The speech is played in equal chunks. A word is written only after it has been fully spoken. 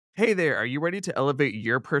Hey there, are you ready to elevate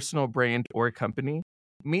your personal brand or company?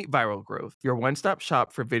 Meet Viral Growth, your one-stop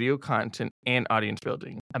shop for video content and audience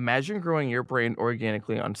building. Imagine growing your brand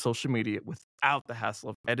organically on social media without the hassle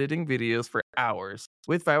of editing videos for hours.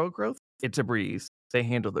 With Viral Growth, it's a breeze. They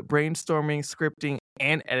handle the brainstorming, scripting,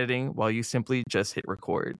 and editing while you simply just hit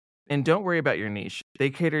record. And don't worry about your niche.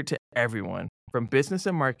 They cater to everyone, from business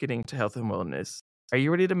and marketing to health and wellness. Are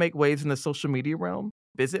you ready to make waves in the social media realm?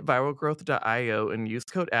 Visit viralgrowth.io and use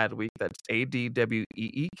code ADWEEK, that's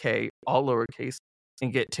ADWEEK, all lowercase,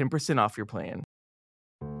 and get 10% off your plan.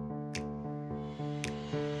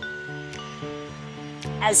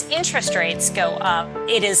 As interest rates go up,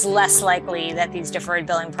 it is less likely that these deferred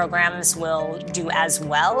billing programs will do as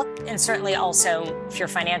well. And certainly also, if your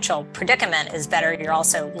financial predicament is better, you're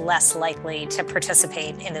also less likely to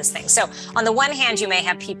participate in those things. So on the one hand, you may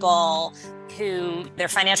have people who their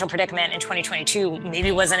financial predicament in 2022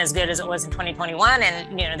 maybe wasn't as good as it was in 2021.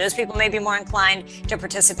 And, those people may be more inclined to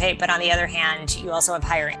participate. But on the other hand, you also have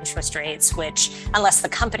higher interest rates, which unless the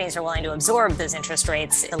companies are willing to absorb those interest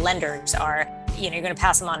rates, the lenders are, you're going to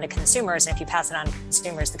pass them on to consumers. And if you pass it on to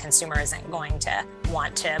consumers, the consumer isn't going to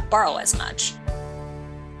want to borrow as much.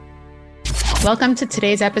 Welcome to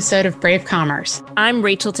today's episode of Brave Commerce. I'm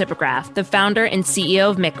Rachel Tipograph, the founder and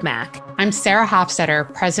CEO of Micmac. I'm Sarah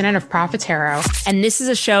Hofstetter, president of Profitero. And this is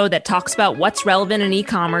a show that talks about what's relevant in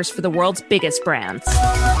e-commerce for the world's biggest brands.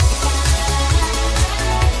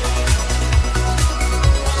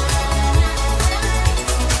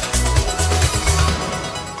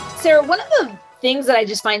 Sarah, one of the things that I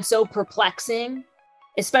just find so perplexing,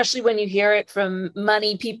 especially when you hear it from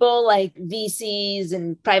money people like VCs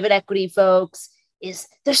and private equity folks, is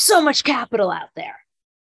there's so much capital out there.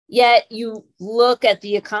 Yet you look at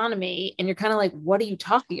the economy and you're kind of like, what are you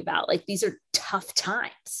talking about? Like, these are tough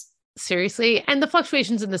times. Seriously. And the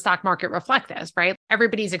fluctuations in the stock market reflect this, right?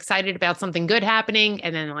 Everybody's excited about something good happening.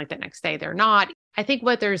 And then like the next day they're not. I think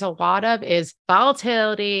what there's a lot of is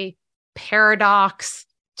volatility, paradox,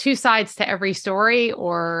 two sides to every story,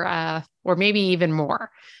 or maybe even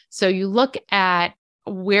more. So you look at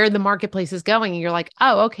where the marketplace is going and you're like,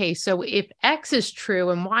 oh, okay. So if X is true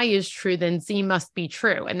and Y is true, then Z must be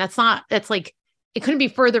true. And that's like, it couldn't be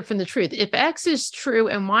further from the truth. If X is true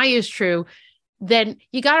and Y is true, then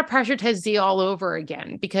you got to pressure test Z all over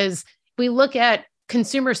again, because we look at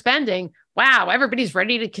consumer spending. Wow, everybody's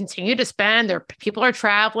ready to continue to spend. People are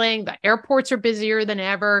traveling. The airports are busier than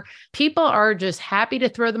ever. People are just happy to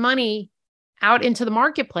throw the money out into the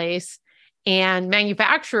marketplace, and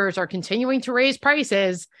manufacturers are continuing to raise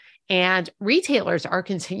prices, and retailers are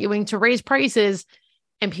continuing to raise prices,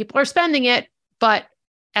 and people are spending it. But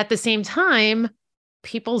at the same time,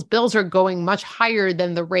 people's bills are going much higher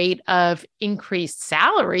than the rate of increased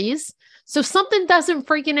salaries. So something doesn't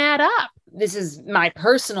freaking add up. This is my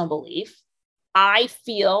personal belief. I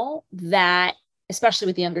feel that, especially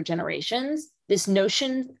with the younger generations, this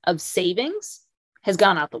notion of savings has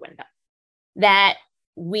gone out the window. That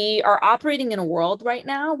we are operating in a world right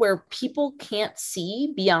now where people can't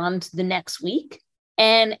see beyond the next week.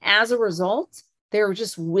 And as a result, they're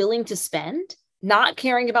just willing to spend, not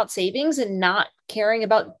caring about savings and not caring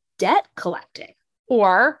about debt collecting.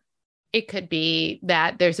 Or it could be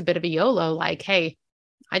that there's a bit of a YOLO, like, hey,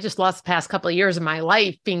 I just lost the past couple of years of my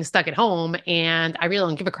life being stuck at home and I really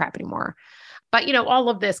don't give a crap anymore. But, all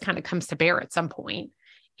of this kind of comes to bear at some point.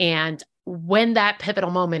 And when that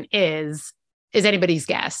pivotal moment is anybody's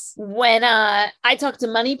guess. When I talk to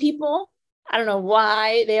money people, I don't know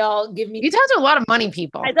why they all give me... You talk to a lot of money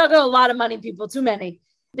people. I talk to a lot of money people, too many.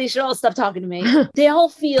 They should all stop talking to me. They all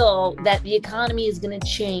feel that the economy is going to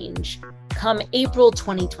change come April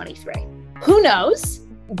 2023. Who knows?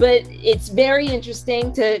 But it's very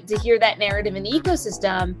interesting to hear that narrative in the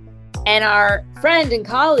ecosystem. And our friend and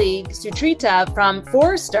colleague, Sutrita from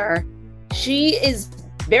Forrester, she is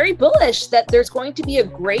very bullish that there's going to be a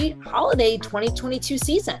great holiday 2022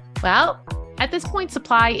 season. Well, at this point,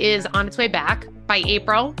 supply is on its way back. By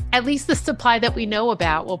April, at least the supply that we know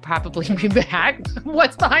about will probably be back.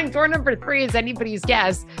 What's behind door number 3 is anybody's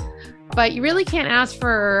guess. But you really can't ask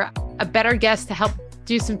for a better guest to help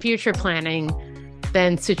do some future planning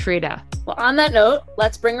than Sutrita. Well, on that note,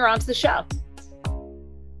 let's bring her onto the show.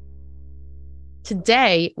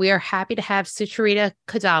 Today, we are happy to have Sucharita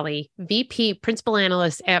Kodali, VP Principal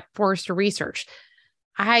Analyst at Forrester Research.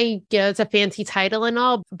 It's a fancy title and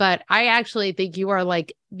all, but I actually think you are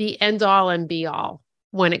like the end all and be all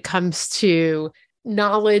when it comes to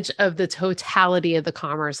knowledge of the totality of the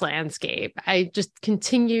commerce landscape. I just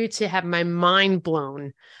continue to have my mind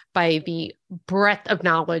blown by the breadth of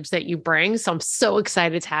knowledge that you bring. So I'm so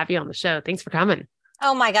excited to have you on the show. Thanks for coming.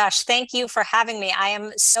 Oh my gosh, thank you for having me. I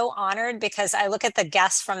am so honored because I look at the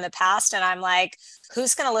guests from the past and I'm like,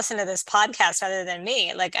 who's going to listen to this podcast other than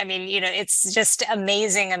me? Like, I mean, it's just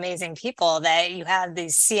amazing, amazing people that you have,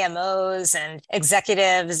 these CMOs and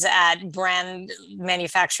executives at brand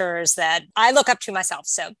manufacturers that I look up to myself.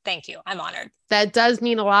 So thank you. I'm honored. That does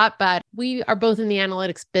mean a lot, but we are both in the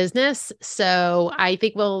analytics business. So I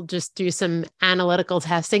think we'll just do some analytical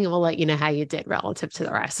testing and we'll let you know how you did relative to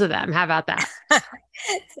the rest of them. How about that?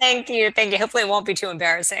 Thank you. Thank you. Hopefully it won't be too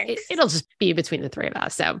embarrassing. It'll just be between the three of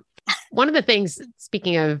us. So one of the things,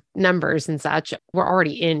 speaking of numbers and such, we're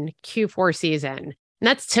already in Q4 season. And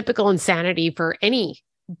that's typical insanity for any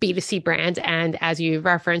B2C brand. And as you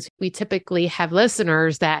referenced, we typically have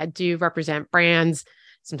listeners that do represent brands,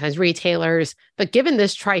 sometimes retailers. But given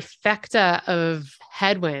this trifecta of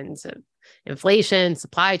headwinds, of inflation,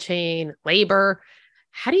 supply chain, labor,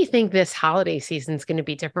 how do you think this holiday season is going to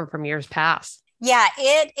be different from years past? Yeah,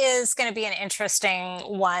 it is going to be an interesting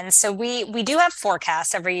one. So we do have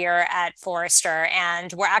forecasts every year at Forrester,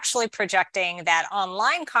 and we're actually projecting that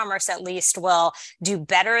online commerce at least will do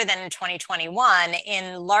better than in 2021,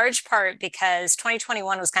 in large part because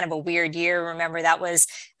 2021 was kind of a weird year. Remember, that was,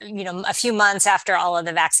 a few months after all of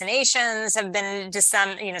the vaccinations have been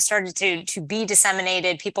started to be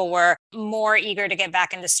disseminated. People were more eager to get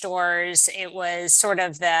back into stores. It was sort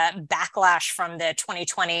of the backlash from the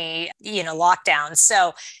 2020, lockdown.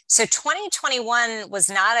 So 2021 was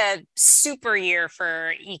not a super year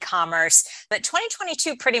for e-commerce, but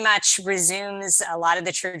 2022 pretty much resumes a lot of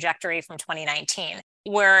the trajectory from 2019.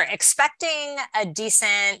 We're expecting a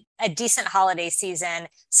decent holiday season.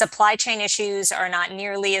 Supply chain issues are not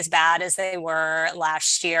nearly as bad as they were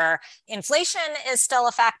last year. Inflation is still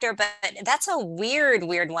a factor, but that's a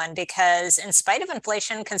weird one because in spite of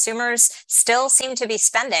inflation, consumers still seem to be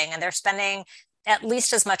spending, and they're spending at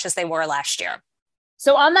least as much as they were last year.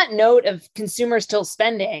 So on that note of consumers still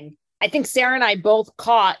spending, I think Sarah and I both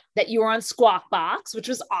caught that you were on Squawk Box, which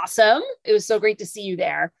was awesome. It was so great to see you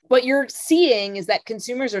there. What you're seeing is that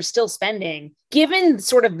consumers are still spending. Given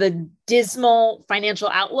sort of the dismal financial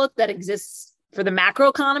outlook that exists for the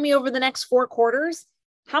macroeconomy over the next 4 quarters,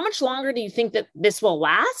 how much longer do you think that this will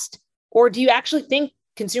last? Or do you actually think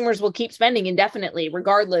consumers will keep spending indefinitely,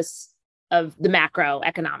 regardless of the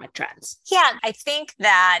macroeconomic trends? Yeah, I think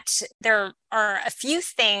that there are a few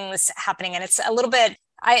things happening, and it's a little bit,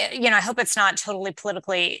 I hope it's not totally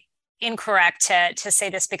politically incorrect to say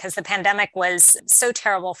this because the pandemic was so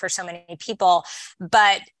terrible for so many people.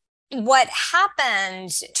 But what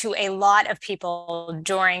happened to a lot of people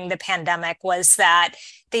during the pandemic was that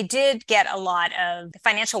they did get a lot of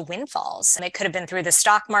financial windfalls. And it could have been through the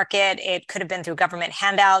stock market. It could have been through government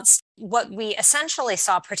handouts. What we essentially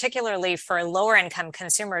saw, particularly for lower income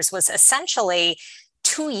consumers, was essentially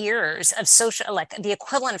 2 years of the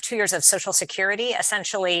equivalent of 2 years of Social Security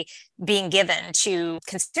essentially being given to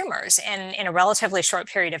consumers in a relatively short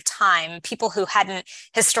period of time, people who hadn't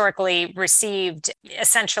historically received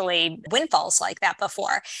essentially windfalls like that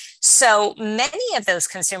before. So many of those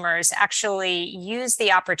consumers actually use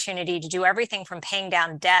the opportunity to do everything from paying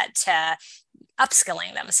down debt to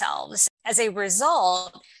upskilling themselves. As a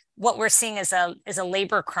result, what we're seeing is a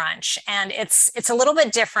labor crunch, and it's a little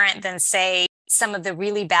bit different than, say, some of the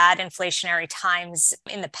really bad inflationary times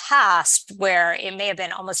in the past, where it may have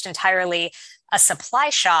been almost entirely a supply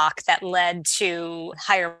shock that led to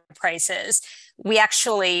higher prices. We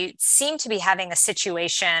actually seem to be having a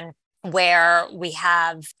situation where we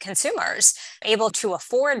have consumers able to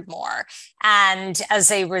afford more. And as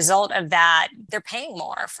a result of that, they're paying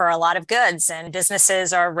more for a lot of goods, and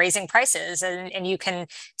businesses are raising prices. And you can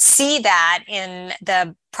see that in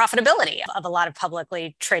the profitability of a lot of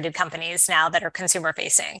publicly traded companies now that are consumer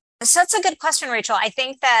facing. So that's a good question, Rachel. I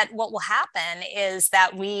think that what will happen is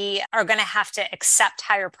that we are going to have to accept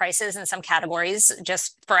higher prices in some categories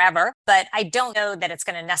just forever. But I don't know that it's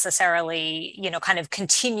going to necessarily, kind of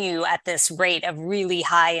continue at this rate of really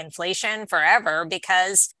high inflation forever,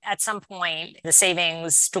 because at some point the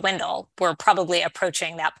savings dwindle. We're probably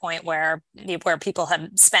approaching that point where people have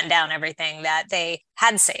spent down everything that they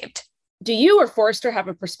had saved. Do you or Forrester have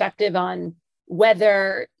a perspective on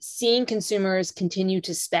whether seeing consumers continue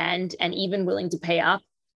to spend and even willing to pay up,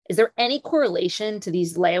 is there any correlation to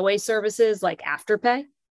these layaway services like Afterpay?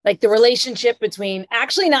 Like the relationship between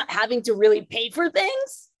actually not having to really pay for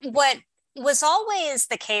things? What was always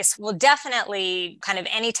the case, well, definitely kind of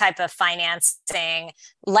any type of financing,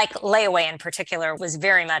 like layaway in particular, was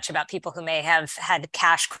very much about people who may have had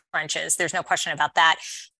cash crunches. There's no question about that.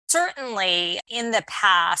 Certainly, in the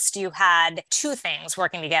past, you had two things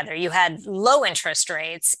working together. You had low interest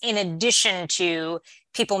rates in addition to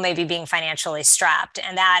people maybe being financially strapped.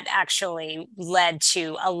 And that actually led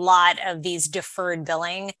to a lot of these deferred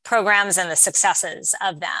billing programs and the successes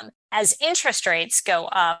of them. As interest rates go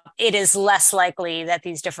up, it is less likely that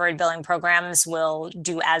these deferred billing programs will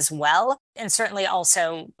do as well. And certainly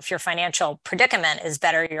also, if your financial predicament is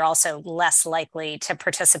better, you're also less likely to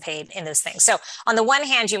participate in those things. So on the one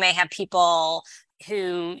hand, you may have people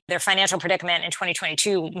who their financial predicament in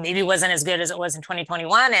 2022 maybe wasn't as good as it was in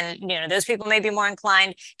 2021. And, those people may be more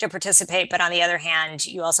inclined to participate. But on the other hand,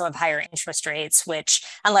 you also have higher interest rates, which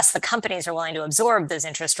unless the companies are willing to absorb those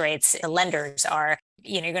interest rates, the lenders are,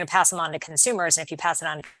 you're going to pass them on to consumers. And if you pass it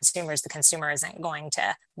on to consumers, the consumer isn't going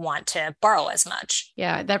to want to borrow as much.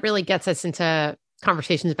 Yeah, that really gets us into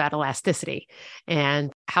conversations about elasticity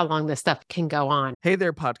and how long this stuff can go on. Hey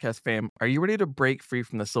there, podcast fam. Are you ready to break free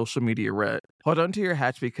from the social media rut? Hold on to your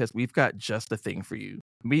hatch because we've got just the thing for you.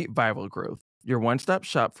 Meet Viral Growth, your one-stop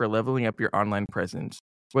shop for leveling up your online presence.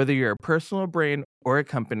 Whether you're a personal brand or a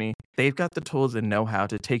company, they've got the tools and know-how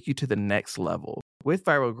to take you to the next level. With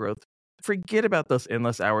Viral Growth, forget about those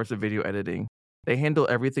endless hours of video editing. They handle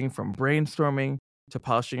everything from brainstorming to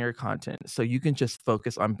polishing your content so you can just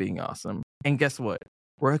focus on being awesome. And guess what?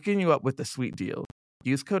 We're hooking you up with a sweet deal.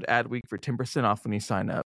 Use code ADWEEK for 10% off when you sign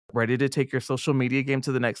up. Ready to take your social media game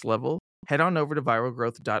to the next level? Head on over to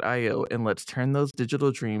viralgrowth.io and let's turn those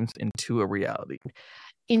digital dreams into a reality.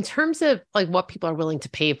 In terms of like what people are willing to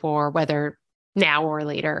pay for, whether now or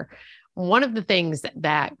later, one of the things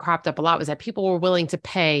that cropped up a lot was that people were willing to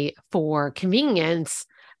pay for convenience,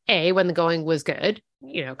 when the going was good,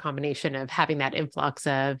 combination of having that influx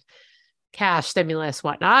of cash, stimulus,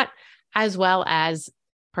 whatnot, as well as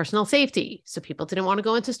personal safety. So people didn't want to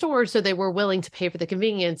go into stores, so they were willing to pay for the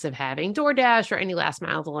convenience of having DoorDash or any last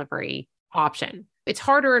mile delivery option. It's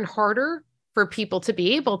harder and harder for people to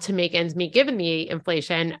be able to make ends meet given the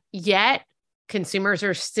inflation, yet consumers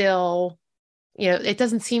are still, it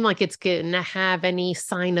doesn't seem like it's going to have any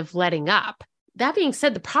sign of letting up. That being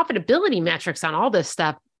said, the profitability metrics on all this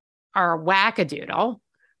stuff are wackadoodle,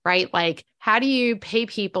 right? Like, how do you pay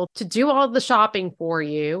people to do all the shopping for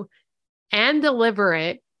you and deliver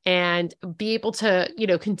it and be able to,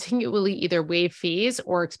 continually either waive fees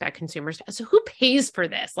or expect consumers? So who pays for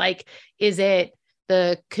this? Like, is it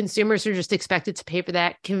the consumers are just expected to pay for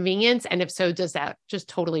that convenience? And if so, does that just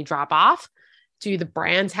totally drop off? Do the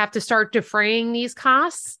brands have to start defraying these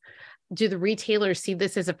costs? Do the retailers see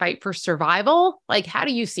this as a fight for survival? Like, how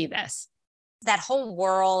do you see this? That whole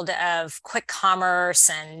world of quick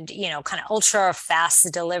commerce and, kind of ultra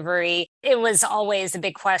fast delivery, it was always a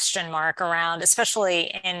big question mark around,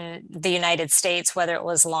 especially in the United States, whether it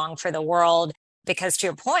was long for the world, because to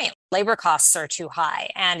your point, labor costs are too high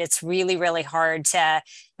and it's really, really hard to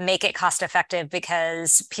make it cost effective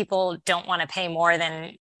because people don't want to pay more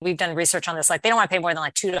than, we've done research on this, like they don't want to pay more than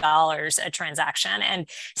like $2 a transaction. And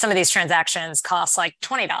some of these transactions cost like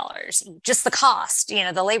 $20, just the cost,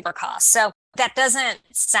 the labor cost. So that doesn't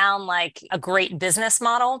sound like a great business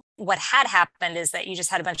model. What had happened is that you just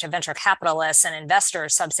had a bunch of venture capitalists and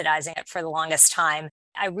investors subsidizing it for the longest time.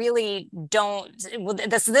 I really don't,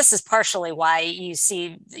 this is partially why you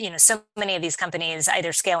see, so many of these companies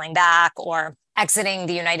either scaling back or exiting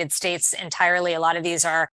the United States entirely. A lot of these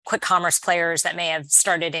are quick commerce players that may have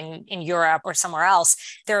started in Europe or somewhere else.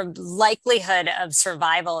 Their likelihood of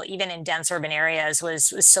survival, even in dense urban areas,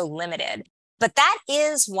 was so limited. But that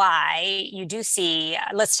is why you do see,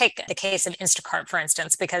 let's take the case of Instacart, for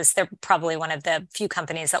instance, because they're probably one of the few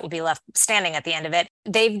companies that will be left standing at the end of it.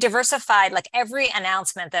 They've diversified, like every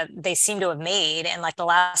announcement that they seem to have made in like the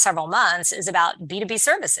last several months is about B2B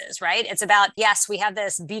services, right? It's about, yes, we have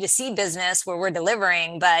this B2C business where we're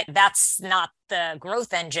delivering, but that's not the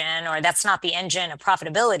growth engine, or that's not the engine of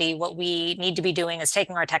profitability. What we need to be doing is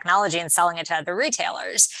taking our technology and selling it to other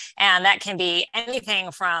retailers. And that can be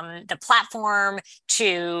anything from the platform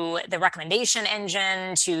to the recommendation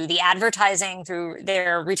engine to the advertising through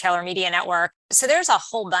their retailer media network. So there's a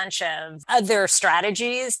whole bunch of other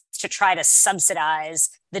strategies to try to subsidize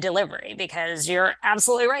the delivery, because you're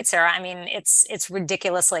absolutely right, Sarah. I mean, it's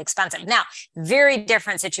ridiculously expensive. Now, very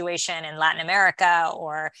different situation in Latin America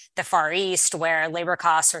or the Far East, where labor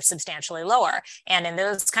costs are substantially lower. And in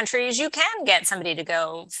those countries, you can get somebody to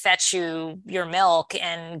go fetch you your milk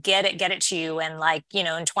and get it to you in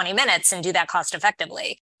in 20 minutes and do that cost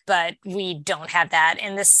effectively. But we don't have that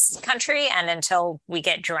in this country. And until we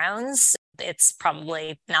get drones, it's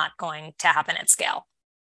probably not going to happen at scale.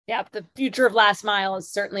 Yeah, the future of last mile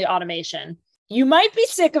is certainly automation. You might be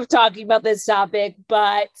sick of talking about this topic,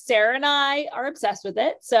 but Sarah and I are obsessed with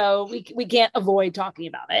it, so we can't avoid talking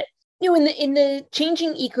about it. In the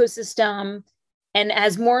changing ecosystem, And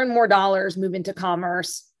as more and more dollars move into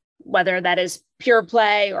commerce, whether that is pure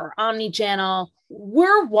play or omni-channel,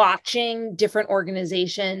 we're watching different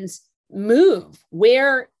organizations move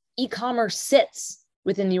where e-commerce sits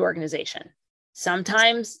within the organization.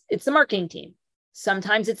 Sometimes it's the marketing team.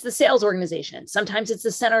 Sometimes it's the sales organization. Sometimes it's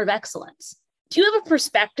the center of excellence. Do you have a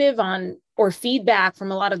perspective on or feedback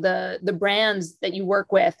from a lot of the brands that you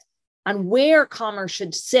work with on where commerce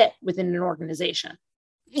should sit within an organization?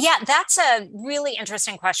 Yeah, that's a really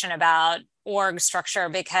interesting question about org structure,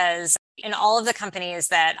 because in all of the companies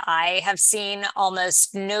that I have seen,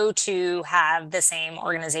 almost no two have the same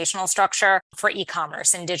organizational structure for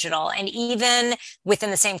e-commerce and digital. And even within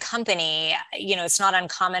the same company, it's not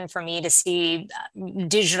uncommon for me to see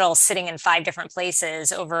digital sitting in 5 different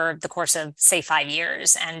places over the course of, say, 5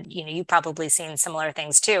 years. And, you've probably seen similar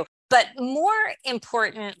things too. But more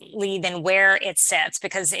importantly than where it sits,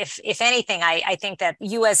 because if anything, I think that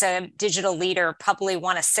you as a digital leader probably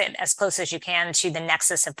want to sit as close as you can to the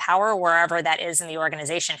nexus of power, wherever that is in the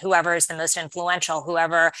organization, whoever is the most influential,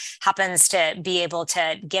 whoever happens to be able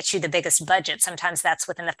to get you the biggest budget. Sometimes that's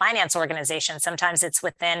within the finance organization. Sometimes it's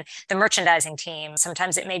within the merchandising team.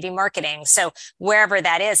 Sometimes it may be marketing. So wherever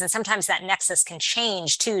that is, and sometimes that nexus can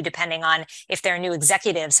change too, depending on if there are new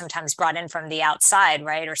executives sometimes brought in from the outside,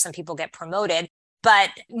 right? Or some people get promoted.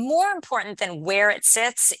 But more important than where it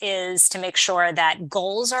sits is to make sure that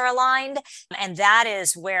goals are aligned. And that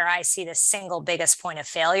is where I see the single biggest point of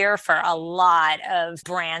failure for a lot of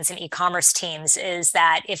brands and e-commerce teams, is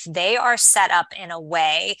that if they are set up in a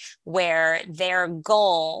way where their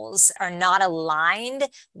goals are not aligned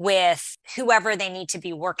with whoever they need to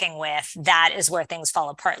be working with, that is where things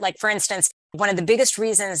fall apart. Like, for instance, one of the biggest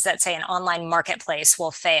reasons that, say, an online marketplace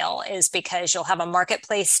will fail is because you'll have a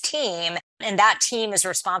marketplace team, and that team is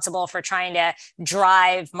responsible for trying to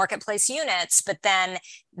drive marketplace units, but then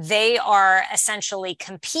they are essentially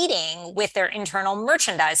competing with their internal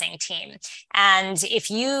merchandising team. And if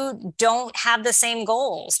you don't have the same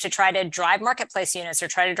goals to try to drive marketplace units or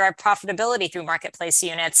try to drive profitability through marketplace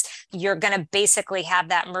units, you're going to basically have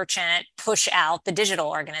that merchant push out the digital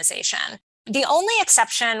organization. The only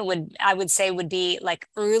exception I would say would be like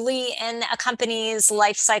early in a company's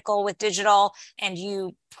life cycle with digital, and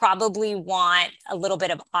you probably want a little bit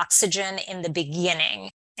of oxygen in the beginning.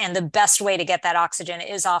 And the best way to get that oxygen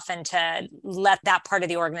is often to let that part of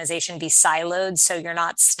the organization be siloed, so you're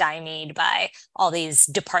not stymied by all these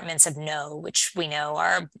departments of no, which we know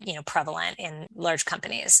are, prevalent in large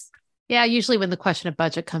companies. Yeah, usually when the question of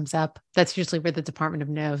budget comes up, that's usually where the Department of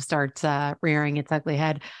No starts rearing its ugly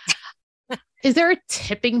head. Is there a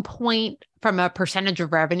tipping point from a percentage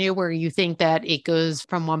of revenue where you think that it goes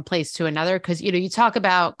from one place to another? Because, you talk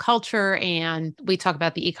about culture and we talk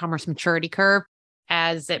about the e-commerce maturity curve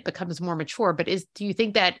as it becomes more mature. But do you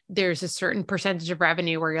think that there's a certain percentage of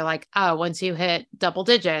revenue where you're like, oh, once you hit double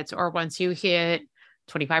digits, or once you hit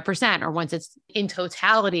 25%, or once it's in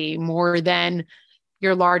totality more than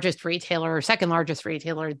your largest retailer or second largest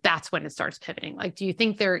retailer, that's when it starts pivoting? Like, do you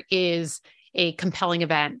think there is a compelling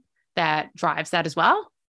event that drives that as well?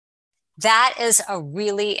 That is a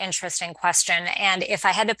really interesting question. And if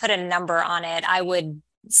I had to put a number on it, I would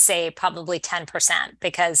say probably 10%,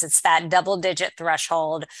 because it's that double digit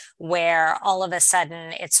threshold where all of a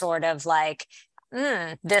sudden it's sort of like,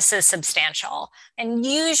 this is substantial. And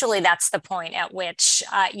usually that's the point at which,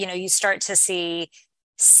 you start to see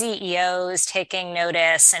CEOs taking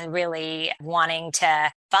notice and really wanting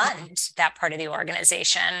to fund that part of the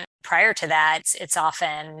organization. Prior to that, it's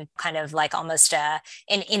often kind of like almost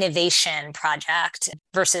an innovation project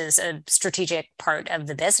versus a strategic part of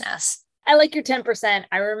the business. I like your 10%.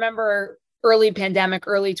 I remember early pandemic,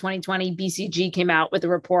 early 2020, BCG came out with a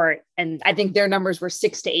report, and I think their numbers were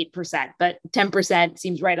 6 to 8%, but 10%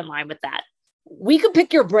 seems right in line with that. We could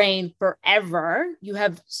pick your brain forever. You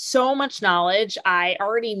have so much knowledge. I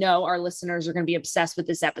already know our listeners are going to be obsessed with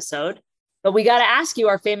this episode, but we got to ask you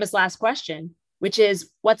our famous last question, which is,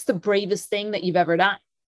 what's the bravest thing that you've ever done?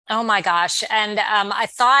 Oh my gosh. And I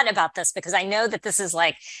thought about this because I know that this is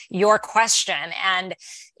like your question. And,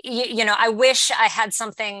 I wish I had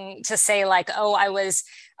something to say like, oh, I was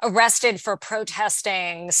arrested for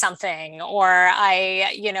protesting something, or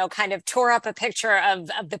I, kind of tore up a picture of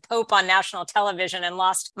the Pope on national television and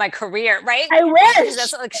lost my career, right? I wish.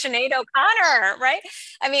 That's like Sinead O'Connor, right?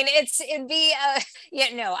 I mean, I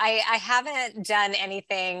haven't done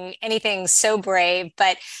anything so brave,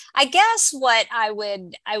 but I guess what I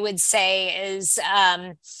would say is,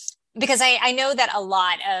 because I know that a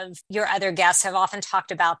lot of your other guests have often talked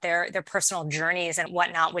about their personal journeys and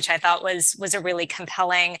whatnot, which I thought was a really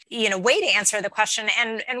compelling, way to answer the question.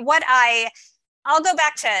 And what I I'll go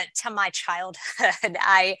back to my childhood.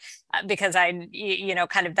 Because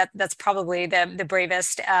kind of that's probably the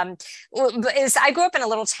bravest. Is I grew up in a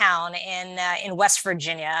little town in West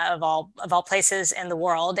Virginia, of all places in the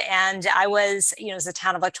world, and I was, it was a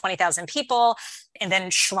town of like 20,000 people, and then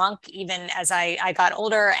shrunk even as I got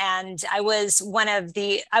older. And I was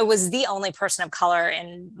the only person of color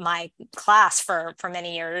in my class for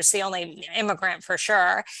many years, the only immigrant for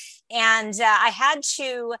sure, and I had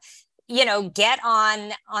to get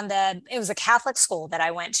on it was a Catholic school that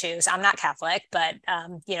I went to. So I'm not Catholic, but,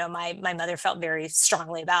 my mother felt very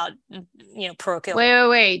strongly about, parochial.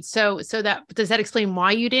 Wait. So that, does that explain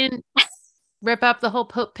why you didn't rip up the whole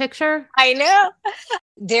picture? I know.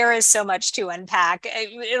 There is so much to unpack.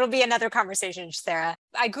 It'll be another conversation, Sarah.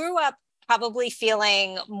 I grew up probably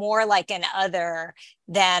feeling more like an other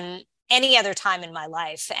than any other time in my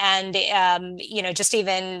life. And, just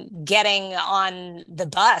even getting on the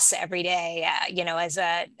bus every day,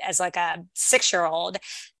 as like a 6-year-old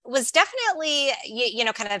was definitely,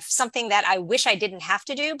 kind of something that I wish I didn't have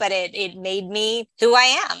to do, but it made me who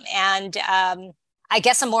I am. And, I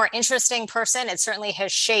guess a more interesting person. It certainly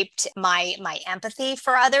has shaped my empathy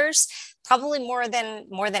for others, probably more than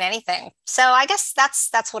anything. So I guess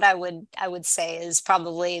that's what I would say is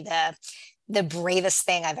probably the bravest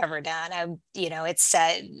thing I've ever done. It's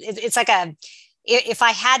like if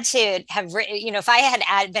I had to have written, if I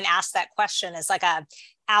had been asked that question as like a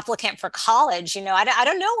applicant for college, I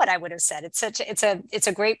don't know what I would have said. It's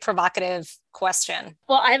a great provocative question.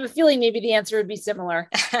 Well, I have a feeling maybe the answer would be similar.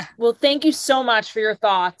 Well, thank you so much for your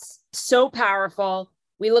thoughts. So powerful.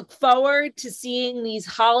 We look forward to seeing these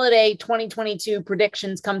holiday 2022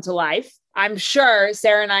 predictions come to life. I'm sure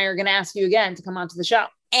Sarah and I are going to ask you again to come onto the show.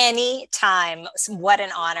 Anytime. What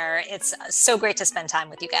an honor. It's so great to spend time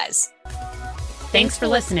with you guys. Thanks for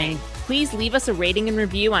listening. Please leave us a rating and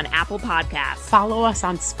review on Apple Podcasts. Follow us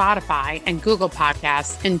on Spotify and Google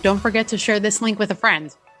Podcasts. And don't forget to share this link with a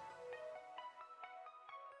friend.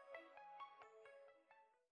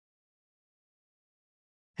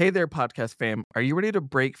 Hey there, podcast fam. Are you ready to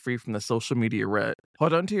break free from the social media rut?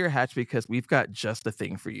 Hold on to your hatch because we've got just the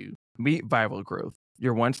thing for you. Meet Viral Growth,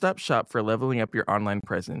 your one-stop shop for leveling up your online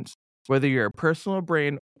presence. Whether you're a personal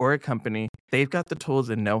brand or a company, they've got the tools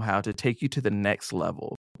and know-how to take you to the next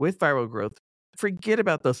level. With Viral Growth, forget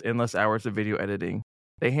about those endless hours of video editing.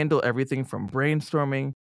 They handle everything from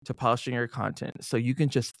brainstorming to polishing your content so you can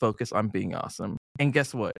just focus on being awesome. And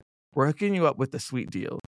guess what? We're hooking you up with a sweet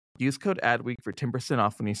deal. Use code ADWEEK for 10%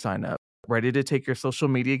 off when you sign up. Ready to take your social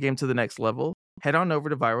media game to the next level? Head on over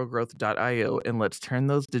to viralgrowth.io and let's turn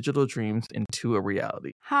those digital dreams into a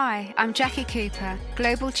reality. Hi, I'm Jackie Cooper,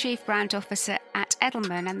 Global Chief Brand Officer at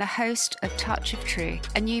Edelman and the host of Touch of Truth,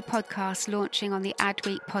 a new podcast launching on the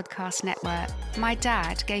Adweek Podcast Network. My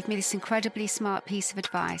dad gave me this incredibly smart piece of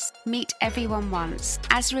advice: meet everyone once.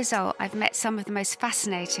 As a result, I've met some of the most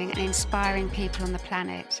fascinating and inspiring people on the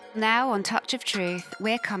planet. Now on Touch of Truth,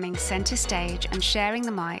 we're coming center stage and sharing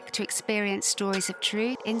the mic to experience stories of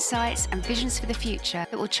truth, insights, and visions for the future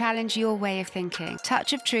that will challenge your way of thinking.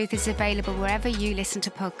 Touch of Truth is available wherever you listen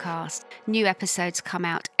to podcasts. New episodes come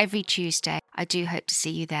out every Tuesday. I do hope to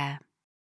see you there.